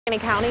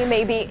Allegheny County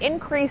may be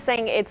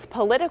increasing its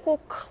political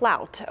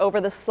clout over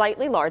the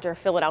slightly larger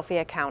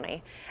Philadelphia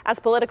County. As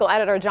political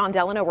editor John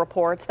Delano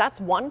reports, that's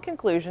one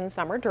conclusion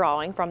some are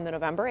drawing from the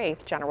November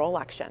 8th general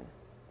election.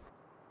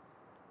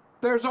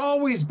 There's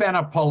always been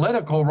a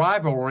political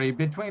rivalry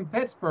between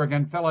Pittsburgh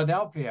and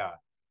Philadelphia.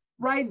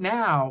 Right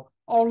now,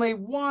 only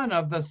one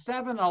of the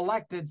 7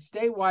 elected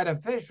statewide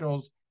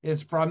officials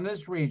is from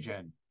this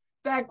region.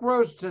 That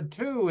grows to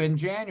 2 in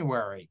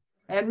January,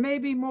 and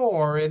maybe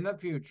more in the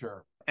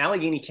future.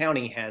 Allegheny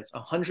County has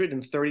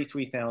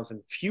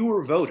 133,000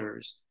 fewer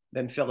voters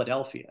than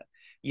Philadelphia,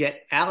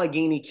 yet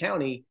Allegheny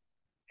County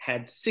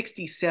had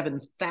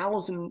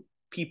 67,000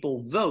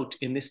 people vote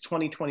in this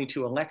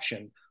 2022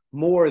 election,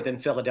 more than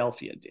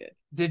Philadelphia did.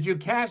 Did you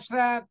catch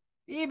that?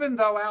 Even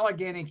though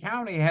Allegheny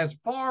County has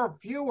far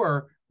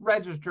fewer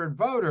registered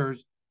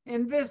voters,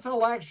 in this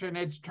election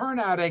its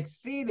turnout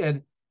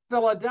exceeded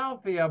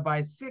Philadelphia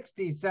by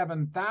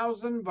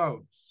 67,000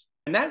 votes.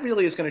 And that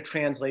really is going to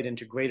translate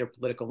into greater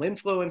political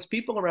influence.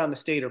 People around the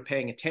state are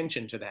paying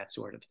attention to that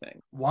sort of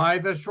thing. Why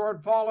the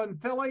shortfall in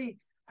Philly?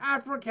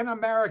 African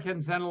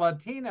Americans and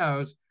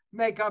Latinos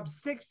make up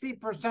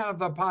 60% of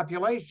the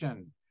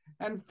population.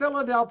 And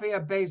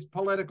Philadelphia-based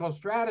political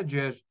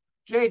strategist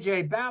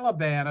J.J.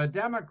 Balaban, a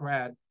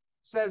Democrat,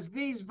 says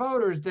these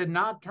voters did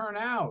not turn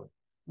out,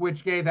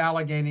 which gave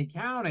Allegheny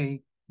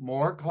County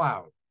more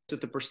clout. That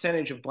the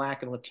percentage of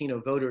Black and Latino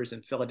voters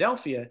in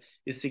Philadelphia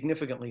is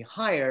significantly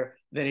higher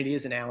than it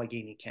is in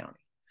Allegheny County.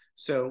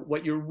 So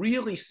what you're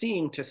really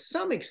seeing to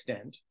some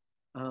extent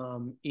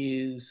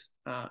is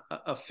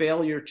a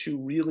failure to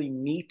really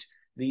meet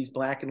these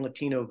Black and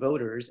Latino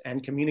voters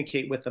and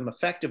communicate with them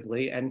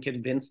effectively and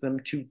convince them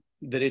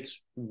that it's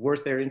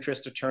worth their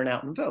interest to turn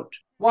out and vote.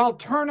 While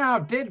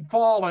turnout did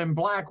fall in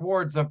Black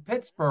wards of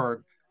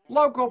Pittsburgh,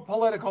 local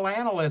political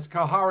analyst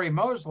Kahari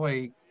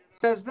Mosley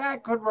says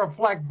that could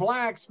reflect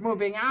Blacks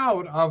moving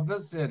out of the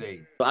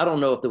city. I don't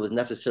know if there was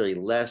necessarily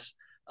less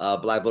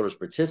Black voters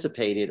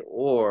participated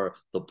or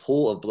the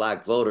pool of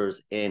Black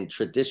voters in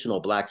traditional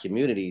Black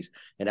communities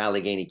in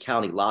Allegheny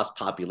County lost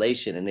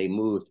population and they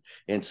moved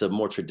into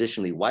more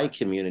traditionally white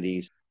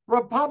communities.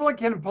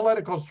 Republican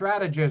political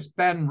strategist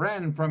Ben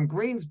Wren from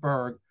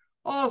Greensburg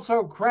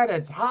also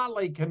credits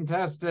hotly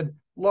contested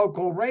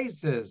local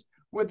races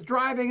with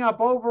driving up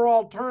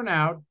overall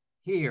turnout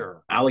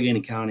here. Allegheny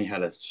County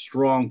had a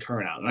strong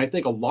turnout, and I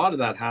think a lot of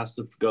that has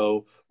to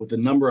go with the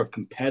number of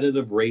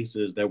competitive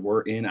races that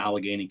were in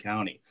Allegheny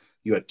County.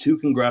 You had 2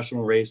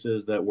 congressional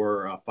races that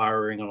were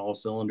firing on all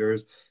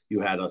cylinders. You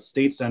had a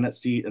state Senate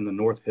seat in the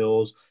North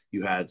Hills.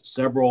 You had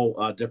several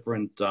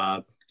different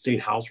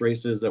state House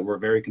races that were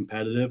very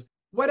competitive.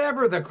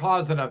 Whatever the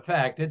cause and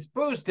effect, it's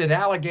boosted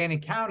Allegheny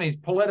County's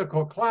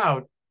political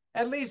clout,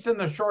 at least in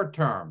the short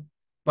term.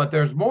 But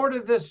there's more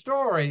to this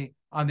story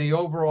on the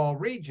overall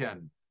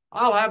region.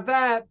 I'll have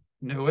that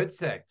new at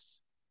 6.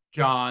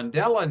 John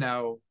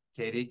Delano,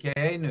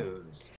 KDKA News.